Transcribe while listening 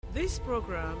This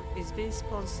program is being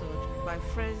sponsored by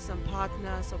friends and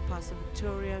partners of Pastor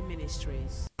Victoria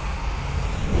Ministries.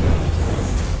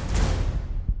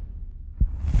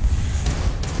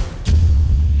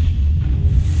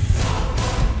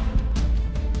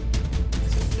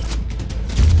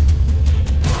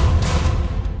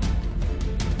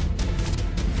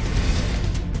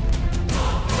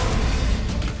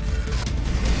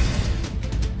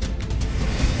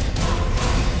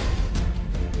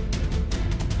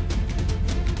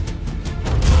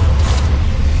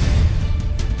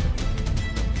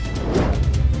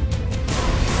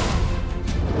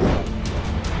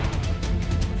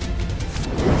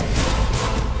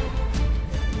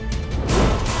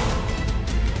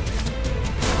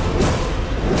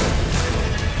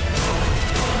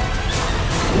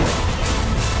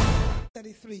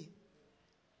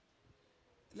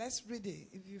 Let's read it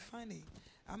if you find it.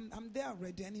 I'm there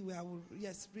already anyway. I will,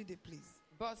 yes, read it, please.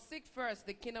 But seek first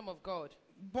the kingdom of God.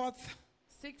 But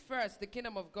seek first the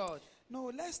kingdom of God.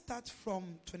 No, let's start from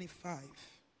 25.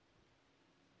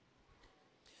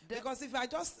 Because if I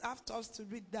just have us to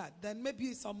read that, then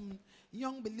maybe some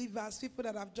young believers, people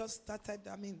that have just started,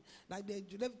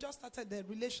 they've just started their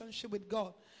relationship with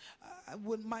God,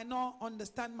 might not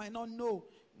understand, might not know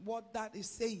what that is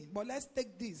saying. But let's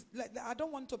take this. I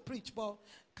don't want to preach, but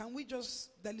can we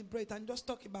just deliberate and just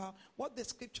talk about what the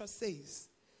scripture says?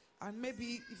 And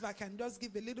maybe if I can just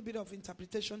give a little bit of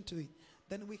interpretation to it,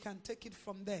 then we can take it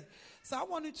from there. So I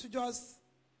want you to just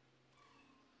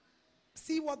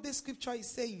see what this scripture is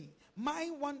saying.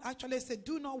 My one actually said,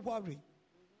 do not worry.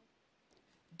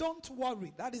 Don't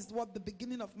worry. That is what the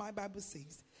beginning of my Bible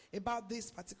says about this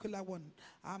particular one.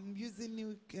 I'm using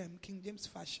New King James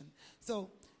Version. So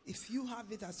if you have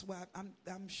it as well,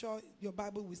 I'm sure your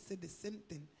Bible will say the same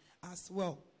thing as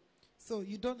well. So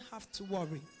you don't have to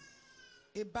worry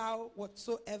about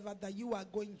whatsoever that you are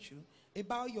going through,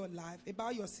 about your life,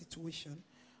 about your situation.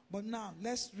 But now,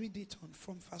 let's read it on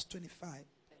from verse 25.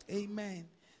 Amen.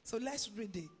 So let's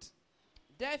read it.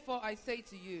 Therefore I say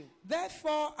to you.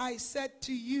 Therefore I said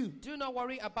to you. Do not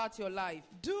worry about your life.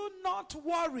 Do not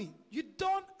worry. You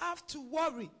don't have to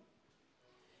worry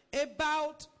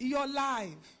about your life.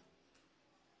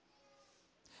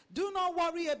 Do not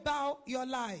worry about your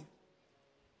life.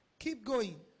 Keep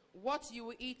going. What you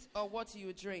will eat or what you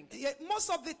will drink.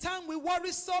 Most of the time we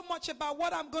worry so much about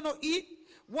what I'm going to eat,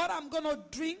 what I'm going to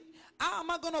drink, how am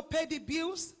I going to pay the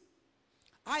bills.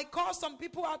 I called some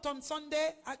people out on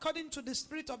Sunday according to the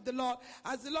Spirit of the Lord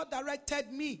as the Lord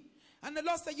directed me. And the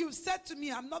Lord said, you've said to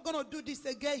me, I'm not going to do this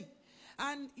again.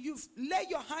 And you've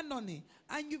laid your hand on it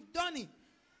and you've done it.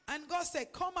 And God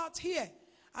said, come out here.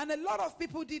 And a lot of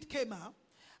people came out.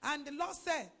 And the Lord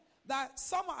said,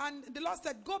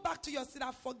 go back to your seat.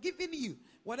 I've forgiven you,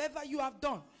 whatever you have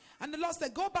done. And the Lord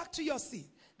said, go back to your seat.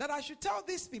 That I should tell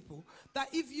these people that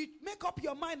if you make up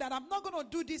your mind that I'm not going to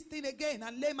do this thing again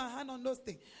and lay my hand on those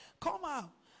things, come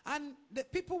out. And the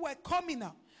people were coming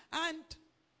out. And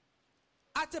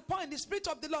at a point, the Spirit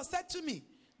of the Lord said to me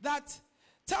that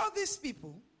tell these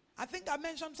people, I think I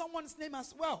mentioned someone's name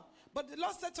as well, but the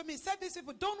Lord said to me, said these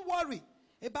people, don't worry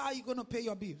about how you're going to pay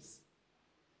your bills.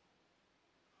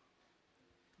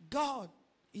 God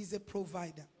is a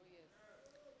provider.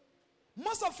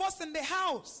 Most of us in the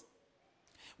house,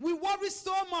 we worry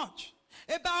so much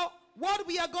about what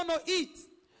we are going to eat,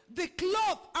 the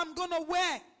clothes I'm going to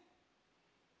wear,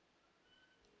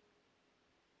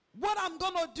 what I'm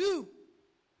going to do,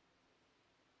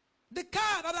 the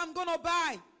car that I'm going to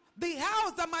buy, the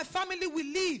house that my family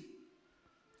will live.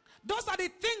 Those are the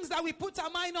things that we put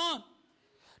our mind on.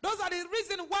 Those are the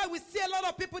reasons why we see a lot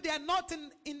of people, they are not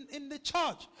in the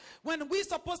church when we're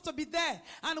supposed to be there.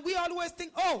 And we always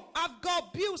think, oh, I've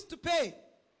got bills to pay.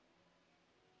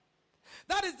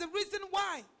 That is the reason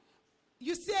why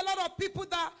you see a lot of people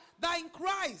that are in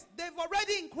Christ. They've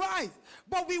already in Christ.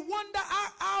 But we wonder,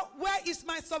 where is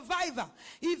my survivor?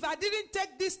 If I didn't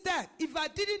take this step, if I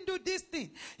didn't do this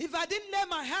thing, if I didn't lay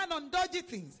my hand on dodgy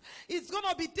things, it's going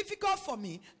to be difficult for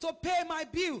me to pay my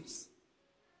bills.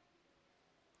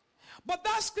 But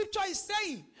that scripture is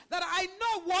saying that I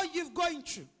know what you're going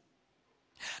through.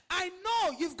 I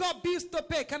know you've got bills to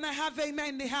pay. Can I have amen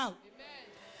in the house? Amen.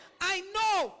 I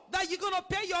know that you're going to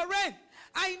pay your rent.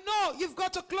 I know you've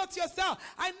got to clothe yourself.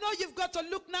 I know you've got to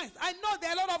look nice. I know there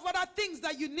are a lot of other things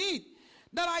that you need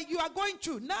that you are going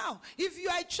through. Now, if you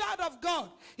are a child of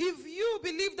God, if you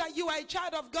believe that you are a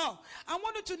child of God, I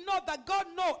want you to know that God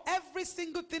knows every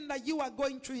single thing that you are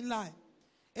going through in life.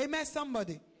 Amen,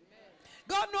 somebody.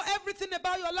 God knows everything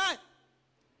about your life.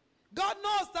 God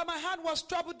knows that my hand was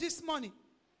troubled this morning.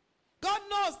 God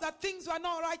knows that things were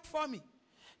not right for me.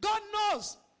 God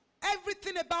knows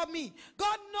everything about me.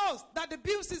 God knows that the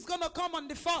bills is going to come on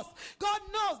the 1st. God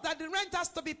knows that the rent has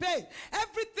to be paid.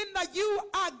 Everything that you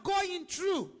are going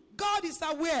through, God is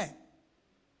aware.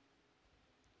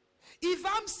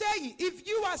 If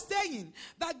you are saying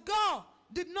that God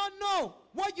did not know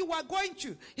what you are going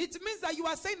through, it means that you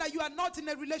are saying that you are not in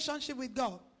a relationship with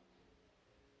God.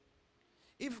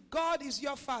 If God is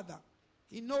your father,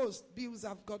 he knows bills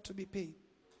have got to be paid.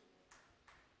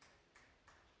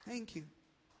 Thank you.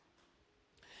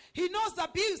 He knows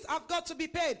that bills have got to be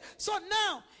paid. So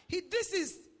now, this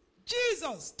is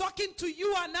Jesus talking to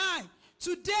you and I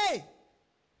today.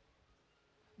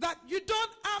 That you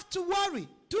don't have to worry.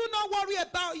 Do not worry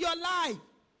about your life.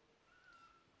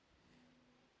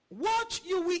 What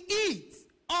you will eat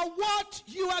or what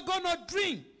you are going to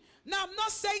drink. Now, I'm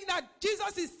not saying that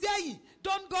Jesus is saying,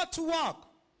 don't go to work.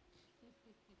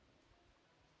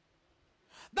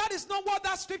 That is not what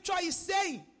that scripture is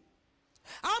saying.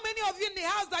 How many of you in the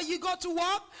house that you go to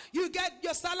work, you get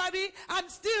your salary, and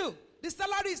still the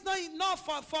salary is not enough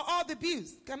for all the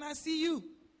bills? Can I see you?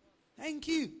 Thank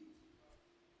you.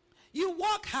 You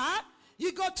work hard,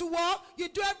 you go to work, you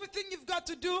do everything you've got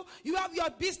to do, you have your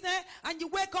business, and you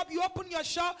wake up, you open your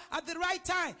shop at the right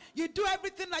time. You do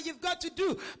everything that you've got to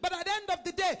do. But at the end of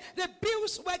the day, the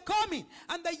bills were coming,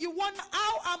 and then you wonder,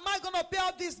 how am I going to pay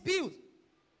all these bills?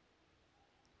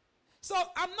 So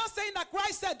I'm not saying that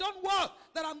Christ said, don't work,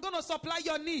 that I'm going to supply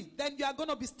your needs. Then you are going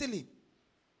to be stealing.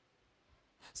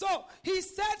 So he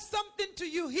said something to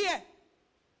you here.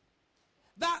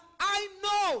 That I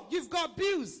know you've got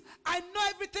bills. I know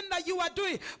everything that you are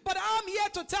doing. But I'm here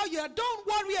to tell you that don't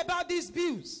worry about these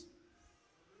bills.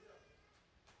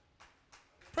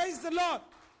 Praise the Lord.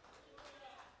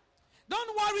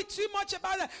 Don't worry too much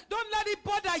about it. Don't let it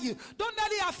bother you. Don't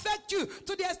let it affect you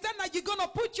to the extent that you're going to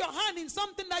put your hand in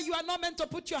something that you are not meant to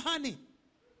put your hand in.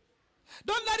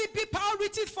 Don't let it be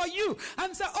priority for you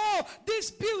and say, oh,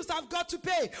 these bills I've got to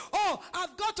pay. Oh,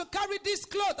 I've got to carry this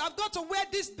clothes. I've got to wear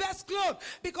this best clothes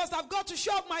because I've got to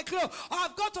shop my clothes. Or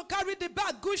I've got to carry the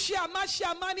bag, Gucci, Amashi,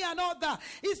 Amani and all that.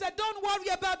 He said, don't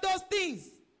worry about those things.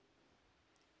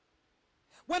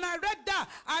 When I read that,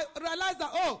 I realized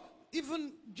that, oh,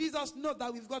 even Jesus knows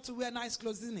that we've got to wear nice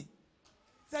clothes, isn't he? He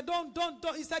said, don't.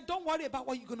 He said, don't worry about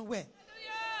what you're going to wear.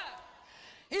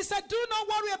 He said, do not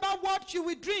worry about what you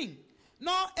will drink,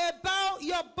 nor about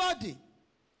your body,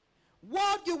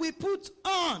 what you will put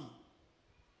on.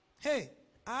 Hey,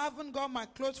 I haven't got my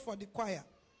clothes for the choir.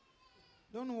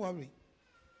 Don't worry.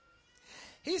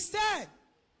 He said,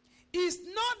 is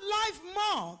not life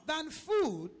more than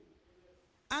food,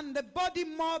 and the body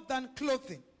more than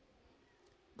clothing?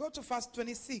 Go to verse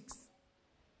 26.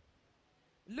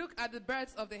 Look at the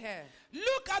birds of the air.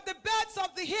 Look at the birds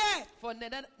of the air. For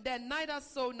they neither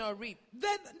sow nor reap. They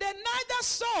neither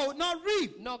sow nor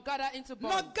reap. Nor gather into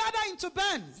barns. Nor gather into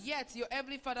barns. Yet your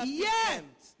heavenly Father feeds Yet. them.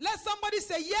 Let somebody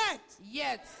say yet.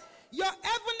 Yet. Your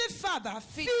heavenly Father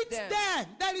feeds them.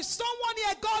 There is someone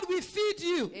here, God will feed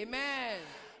you. Amen.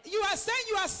 You are saying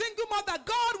you are single mother,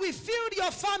 God will feed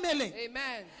your family.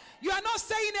 Amen. You are not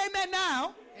saying amen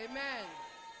now. Amen.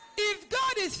 If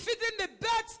God is feeding the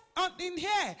birds in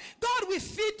here, God will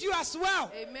feed you as well.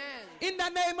 Amen. In the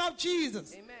name of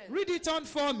Jesus. Amen. Read it on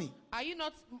for me. Are you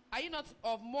not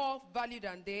of more value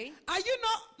than they? Are you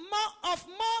not of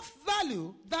more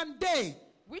value than they?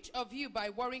 Which of you by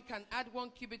worrying can add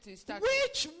 1 cubit to his stature?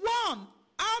 Which one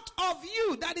out of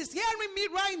you that is hearing me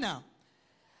right now,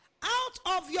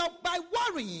 out of your by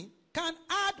worrying can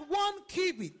add 1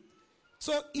 cubit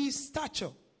to his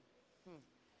stature?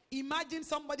 Imagine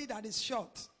somebody that is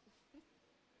short.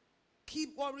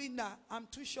 Keep worrying that I'm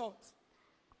too short.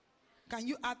 Can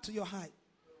you add to your height?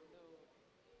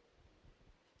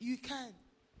 You can.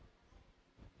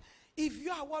 If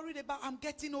you are worried about I'm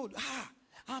getting old,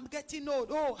 I'm getting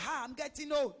old, I'm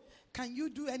getting old. Can you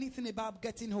do anything about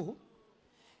getting old?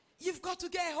 You've got to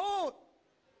get old.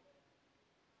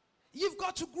 You've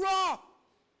got to grow up.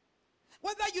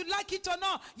 Whether you like it or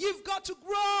not, you've got to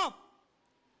grow up.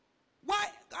 Why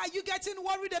are you getting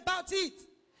worried about it?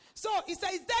 So he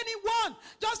says, is there anyone,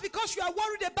 just because you are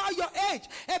worried about your age,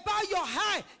 about your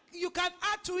height, you can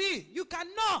add to it? You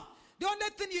cannot. The only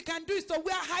thing you can do is to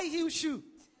wear high heel shoes.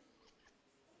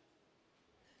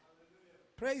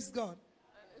 Praise God.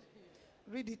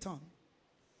 Read it on.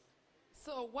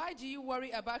 So why do you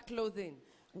worry about clothing?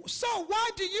 So why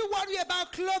do you worry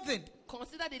about clothing?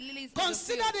 Consider the lilies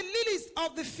Consider of the the lilies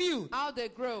of the field. how they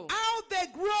grow. How they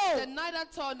grow. They neither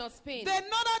toil nor spin. They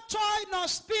neither toil nor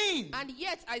spin. And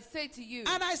yet I say to you,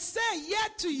 And I say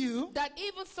yet to you, that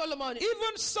even Solomon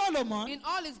even Solomon, in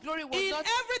all his glory was in not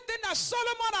everything that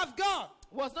Solomon have got,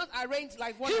 was not arranged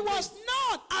like one He of was these.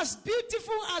 not as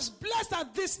beautiful, as blessed as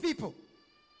these people.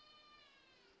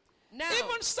 Now,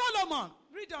 Even Solomon.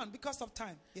 Read on because of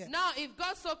time. Yeah. now, if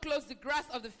God so clothes the grass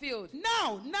of the field,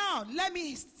 Now, let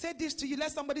me say this to you.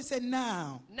 Let somebody say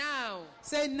now. now,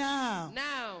 Say now.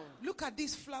 now, Look at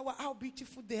this flower, how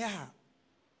beautiful they are.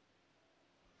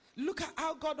 Look at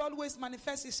how God always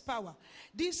manifests his power.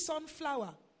 This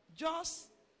sunflower, just,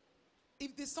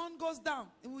 if the sun goes down,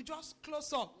 it will just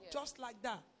close up, just like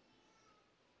that.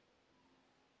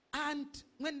 And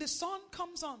when the sun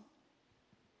comes on,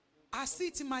 I see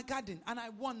it in my garden and I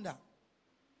wonder.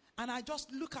 And I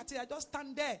just look at it, I just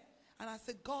stand there. And I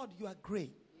say, God, you are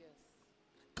great. yes,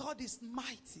 God is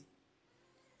mighty.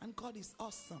 And God is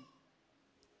awesome.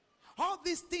 All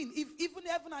these things, if even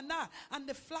heaven and earth and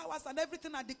the flowers and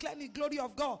everything are declaring the glory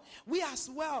of God, we as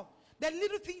well. The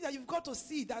little things that you've got to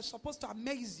see that are supposed to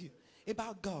amaze you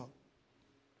about God.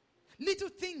 Little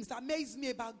things amaze me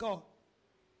about God.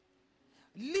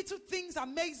 Little things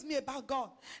amaze me about God.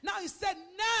 Now he said,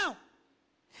 now,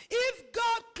 if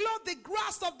God clothed the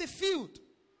grass of the field,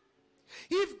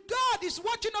 if God is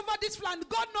watching over this land,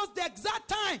 God knows the exact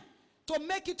time to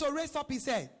make it to raise up his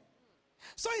head.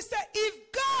 So he said,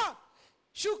 if God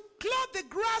should clothe the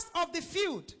grass of the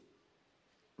field,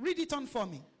 read it on for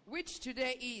me. which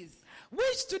today is,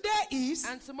 Which today is,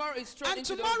 and tomorrow is thrown and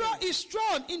into the tomorrow oven, is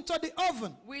thrown into the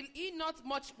oven. will he not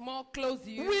much more clothe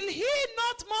you, Will he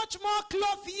not much more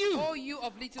clothe you, O you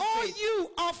of little O faith? you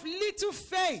of little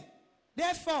faith?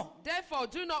 Therefore,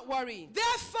 Do not worry.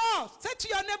 say to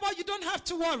your neighbor, you don't have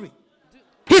to worry.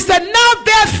 He said, now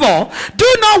therefore,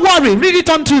 do not worry. Read it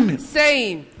unto me.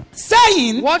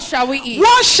 Saying, What shall we eat?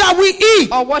 What shall we eat?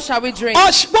 Or what shall we drink?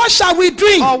 Or what shall we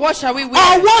drink? Or what shall we Or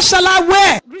wear? what shall I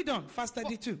wear? Read on, verse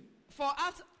 32. For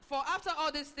after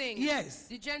all these things, Yes.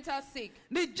 the Gentiles seek.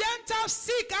 The Gentiles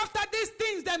seek after these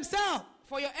things themselves.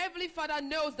 For your heavenly Father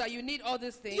knows that you need all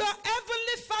these things. Your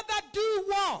heavenly Father do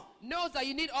what? Knows that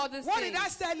you need all these What things. did I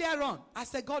say earlier on? I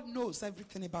said God knows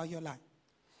everything about your life.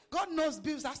 God knows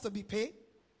bills has to be paid.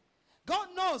 God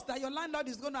knows that your landlord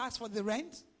is going to ask for the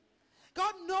rent.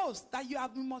 God knows that you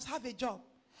must have a job.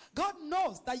 God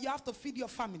knows that you have to feed your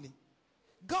family.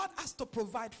 God has to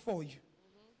provide for you.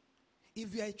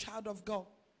 If you're a child of God.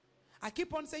 I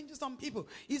keep on saying to some people,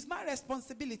 it's my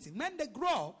responsibility. When they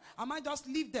grow, I might just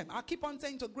leave them. I keep on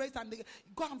saying to Grace and they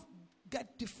go and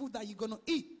get the food that you're going to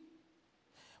eat.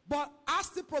 But I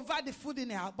still provide the food in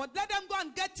the house. But let them go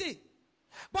and get it.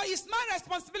 But it's my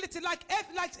responsibility, like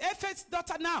Eph's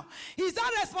daughter now. It's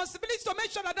our responsibility to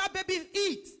make sure that that baby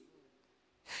eats.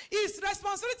 It's the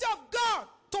responsibility of God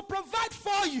to provide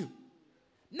for you.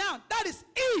 Now, that is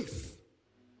if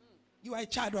you are a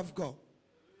child of God.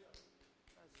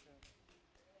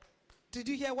 Did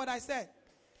you hear what I said?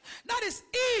 That is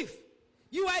if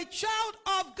you are a child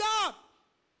of God.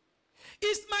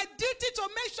 It's my duty to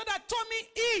make sure that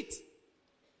Tommy eats.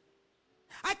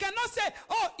 I cannot say,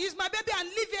 oh, it's my baby and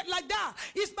leave it like that.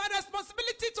 It's my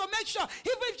responsibility to make sure,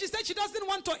 even if she said she doesn't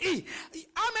want to eat.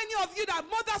 How many of you that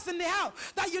mothers in the house,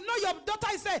 that you know your daughter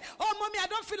is saying, oh, mommy, I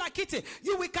don't feel like eating.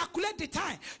 You will calculate the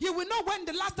time. You will know when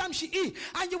the last time she eat.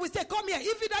 And you will say, come here.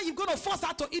 If that you're going to force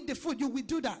her to eat the food, you will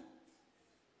do that.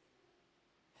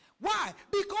 Why?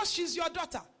 Because she's your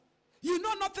daughter. You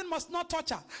know nothing must not touch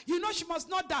her. You know she must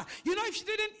not die. You know if she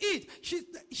didn't eat,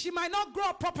 she might not grow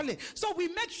up properly. So we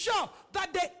make sure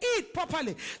that they eat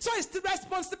properly. So it's the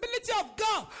responsibility of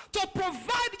God to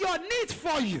provide your needs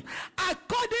for you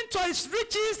according to his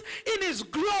riches in his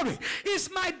glory.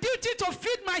 It's my duty to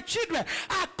feed my children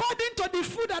according to the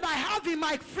food that I have in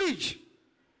my fridge.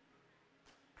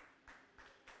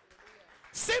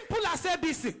 Simple as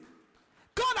ABC.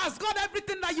 God has got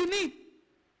everything that you need.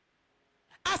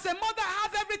 As a mother, I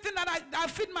have everything that I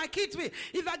feed my kids with.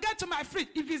 If I get to my fridge,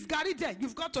 if it's gari there,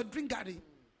 you've got to drink gari.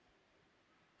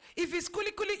 If it's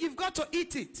kuli, you've got to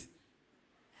eat it.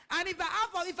 And if I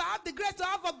have the grace to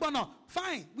have ogbono,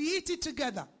 fine, we eat it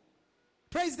together.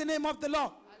 Praise the name of the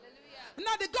Lord. Hallelujah.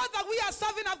 Now the God that we are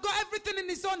serving have got everything in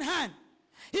his own hand.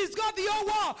 He's got the whole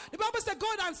world. The Bible said,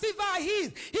 gold and silver are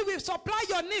his. He will supply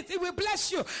your needs. He will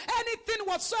bless you. Anything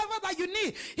whatsoever that you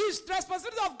need, it's the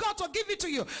responsibility of God to give it to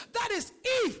you. That is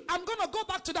if. I'm going to go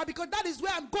back to that because that is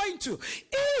where I'm going to.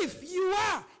 If you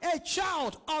are a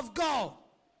child of God.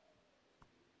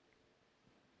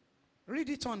 Read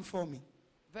it on for me.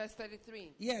 Verse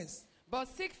 33. Yes. But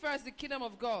seek first the kingdom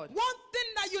of God. One thing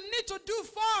that you need to do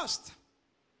first.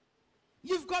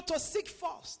 You've got to seek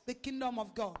first the kingdom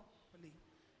of God.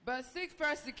 But seek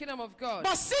first the kingdom of God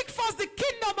But seek first the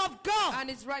kingdom of God and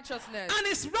his righteousness, and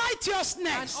his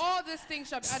righteousness. and all these things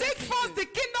shall be added Seek to first you. the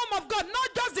kingdom of God,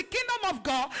 not just the kingdom of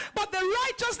God, but the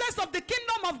righteousness of the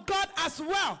kingdom of God as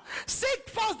well. Seek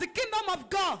first the kingdom of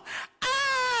God.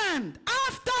 And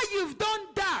after you've done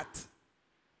that,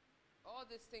 All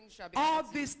these things shall be all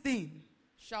added to you. these things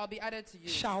Shall be added to you.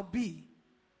 shall be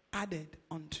added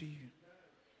unto you.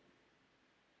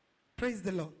 Praise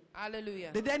the Lord.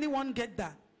 Hallelujah. Did anyone get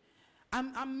that?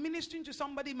 I'm ministering to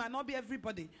somebody, might not be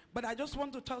everybody, but I just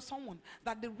want to tell someone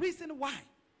that the reason why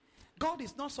God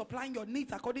is not supplying your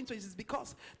needs according to it is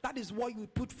because that is what you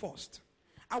put first.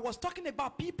 I was talking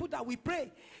about people that we pray.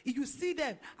 If you see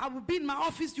them, I will be in my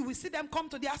office, you will see them come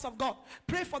to the house of God.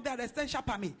 Pray for their residential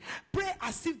permit. Pray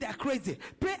as if they're crazy.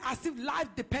 Pray as if their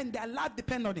life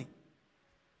depends on it.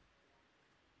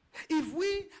 If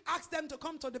we ask them to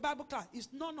come to the Bible class, it's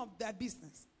none of their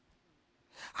business.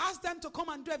 Ask them to come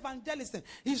and do evangelism,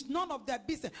 it's none of their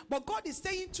business. But God is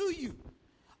saying to you,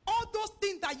 all those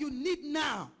things that you need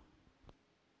now,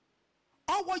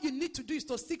 all what you need to do is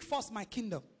to seek first my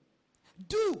kingdom.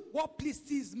 Do what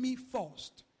pleases me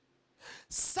first.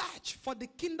 Search for the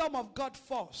kingdom of God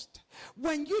first.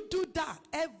 When you do that,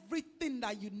 everything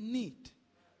that you need,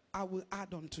 I will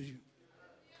add unto you.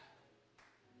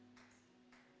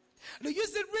 The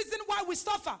reason why we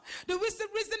suffer, the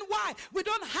reason why we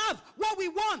don't have what we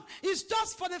want is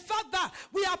just for the fact that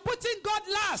we are putting God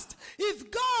last. If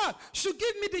God should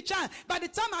give me the chance, by the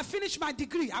time I finish my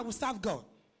degree, I will serve God.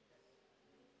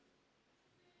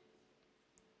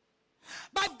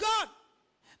 But God,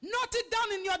 note it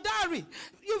down in your diary.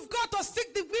 You've got to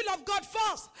seek the will of God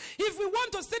first. If we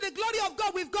want to see the glory of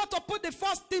God, we've got to put the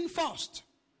first thing first.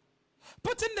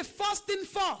 Putting the first thing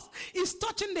first is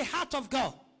touching the heart of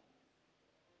God.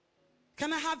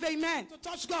 Can I have amen? To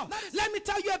touch God. Let me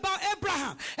tell you about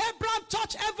Abraham. Abraham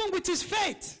touched heaven with his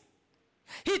faith.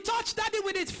 He touched daddy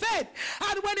with his faith.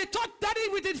 And when he touched daddy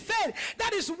with his faith,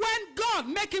 that is when God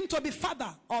made him to be father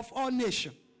of all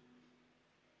nations.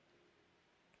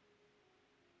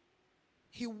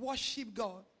 He worshiped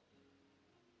God.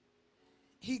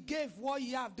 He gave what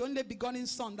he had, the only begotten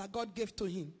son that God gave to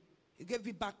him. He gave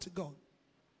it back to God.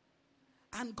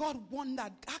 And God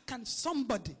wondered, how can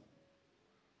somebody,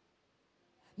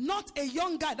 not a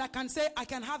young guy that can say, I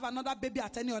can have another baby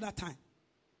at any other time.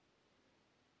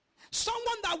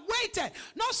 Someone that waited,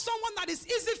 not someone that is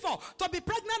easy for to be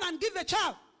pregnant and give a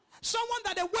child. Someone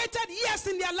that they waited years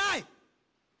in their life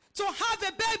to have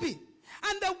a baby.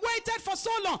 And they waited for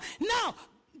so long. Now,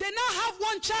 they now have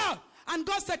one child. And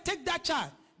God said, take that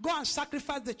child. Go and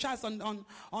sacrifice the child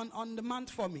on the mount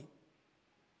for me.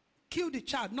 Kill the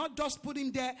child. Not just put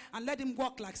him there and let him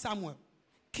walk like Samuel.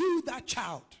 Kill that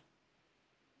child.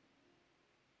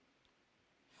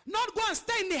 Not go and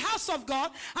stay in the house of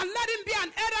God and let him be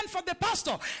an errand for the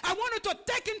pastor. I want you to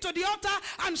take him to the altar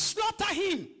and slaughter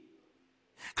him.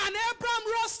 And Abraham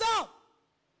rose up.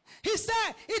 He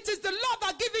said, it is the Lord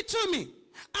that give it to me.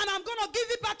 And I'm going to give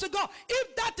it back to God.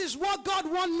 If that is what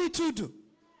God wants me to do.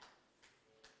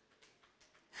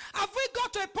 Have we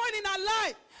got to a point in our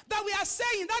life that we are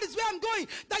saying, that is where I'm going,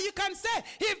 that you can say,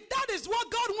 if that is what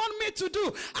God wants me to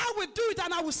do, I will do it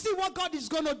and I will see what God is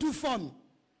going to do for me.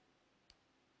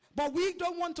 But we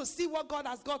don't want to see what God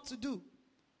has got to do.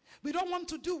 We don't want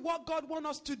to do what God wants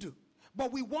us to do.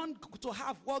 But we want to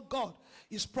have what God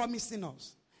is promising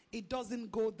us. It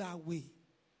doesn't go that way.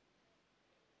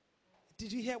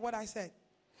 Did you hear what I said?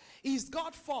 Is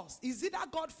God first? Is it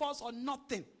that God first or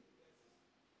nothing?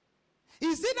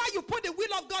 Is it that you put the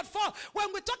will of God first?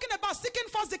 When we're talking about seeking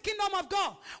first the kingdom of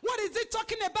God, what is it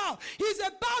talking about? It's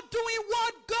about doing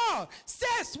what God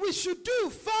says we should do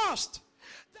first.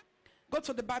 Go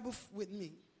to the Bible with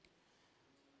me.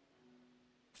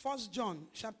 1 John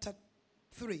chapter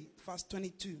 3 verse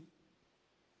 22.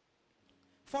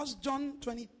 1 John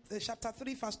chapter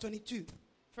 3 verse 22.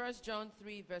 1 John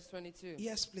 3 verse 22.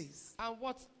 Yes, please. And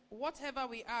whatever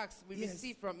we ask, we Yes.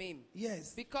 receive from him.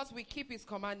 Yes. Because we keep his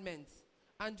commandments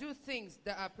and do things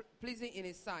that are pleasing in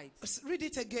his sight. Read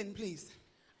it again, please.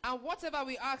 And whatever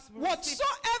we ask,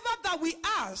 Whatsoever that we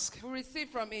ask, we receive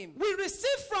from him. we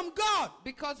receive from God.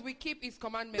 Because we keep his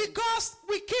commandments. Because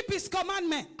we keep his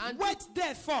commandment. And wait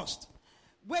there first.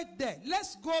 Wait there.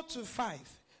 Let's go to 5.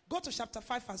 Go to chapter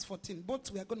 5 verse 14.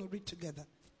 Both we are going to read together.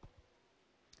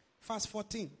 Verse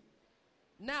 14.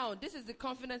 Now, this is the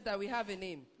confidence that we have in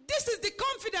him. This is the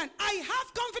confidence. I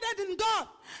have confidence in God.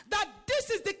 That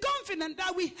this is the confidence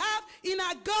that we have in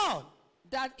our God.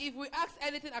 That if we ask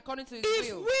anything according to his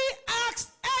If will, we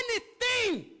ask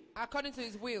anything according to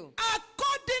his will,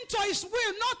 according to his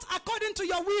will, not according to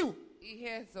your will, he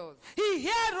hears us. he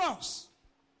hears us.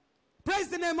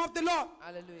 the name of the Lord.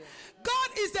 Hallelujah. God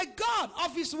is a God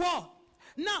of his word.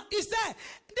 Now, he said,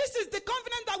 this is the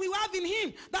confidence that we have in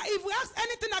him, that if we ask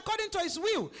anything according to his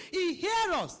will, he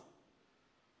hears us.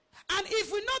 And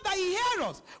if we know that he hears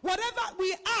us, whatever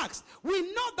we ask, we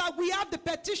know that we have the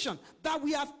petition that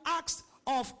we have asked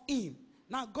of him.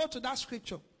 Now, go to that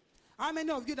scripture. How many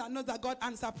of you that know that God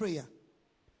answers prayer?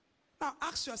 Now,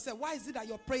 ask yourself, why is it that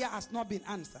your prayer has not been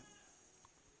answered?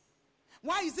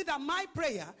 Why is it that my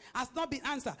prayer has not been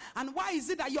answered? And why is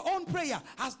it that your own prayer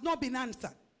has not been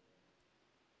answered?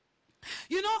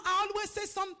 You know, I always say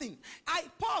something. I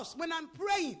pause when I'm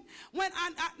praying.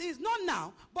 It's not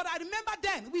now, but I remember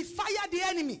then we fire the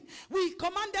enemy. We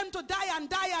command them to die and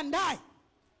die and die.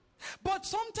 But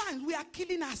sometimes we are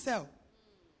killing ourselves.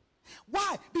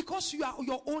 Why? Because you are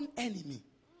your own enemy.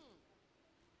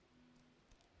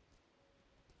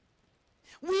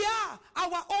 We are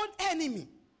our own enemy.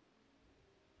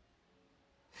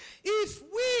 If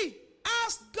we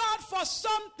ask God for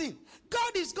something,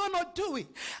 God is going to do it.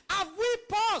 Have we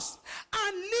paused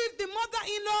and leave the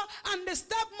mother-in-law and the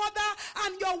stepmother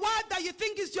and your wife that you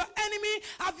think is your enemy?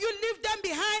 Have you left them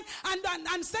behind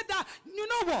and said that, you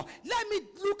know what, let me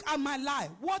look at my life.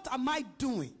 What am I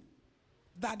doing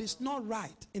that is not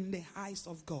right in the eyes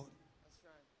of God?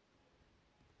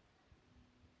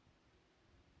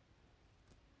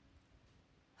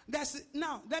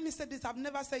 Now, let me say this. I've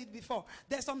never said it before.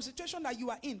 There's some situation that you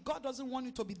are in. God doesn't want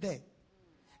you to be there.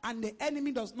 And the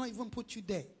enemy does not even put you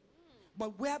there.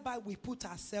 But whereby we put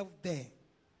ourselves there.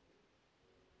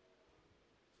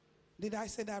 Did I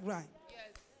say that right?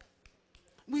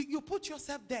 Yes. You put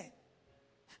yourself there.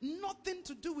 Nothing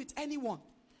to do with anyone.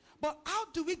 But how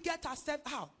do we get ourselves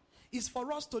out? It's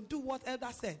for us to do what Elder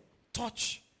said.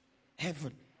 Touch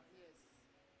heaven.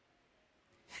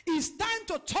 Yes. It's time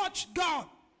to touch God.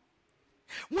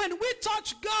 When we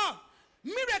touch God,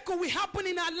 miracle will happen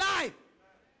in our life.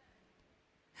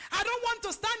 I don't want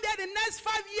to stand there the next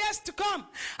 5 years to come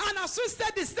and I should say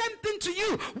the same thing to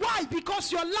you. Why?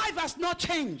 Because your life has not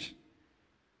changed.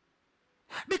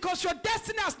 Because your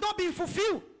destiny has not been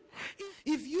fulfilled.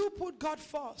 If you put God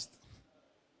first,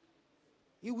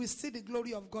 you will see the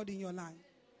glory of God in your life.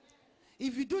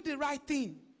 If you do the right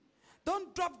thing,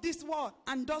 don't drop this word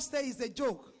and just say it's a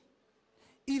joke.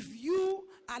 If you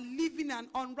are living an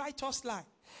unrighteous life,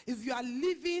 if you are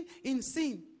living in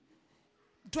sin,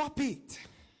 drop it.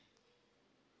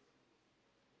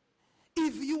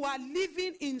 If you are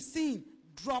living in sin,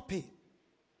 drop it.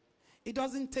 It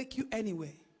doesn't take you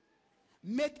anywhere.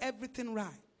 Make everything right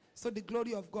so the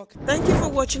glory of God can. Thank you for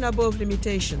watching Above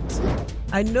Limitations.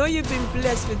 I know you've been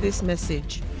blessed with this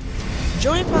message.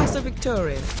 Join Pastor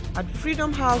Victoria at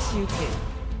Freedom House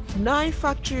UK, 9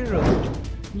 Factory Road,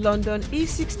 London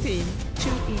E16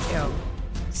 2EL,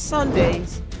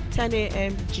 Sundays 10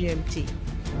 a.m. GMT.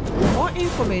 For more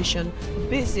information,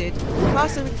 visit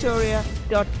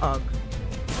pastorvictoria.org.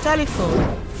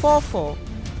 Telephone 44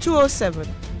 207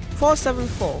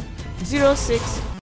 474 06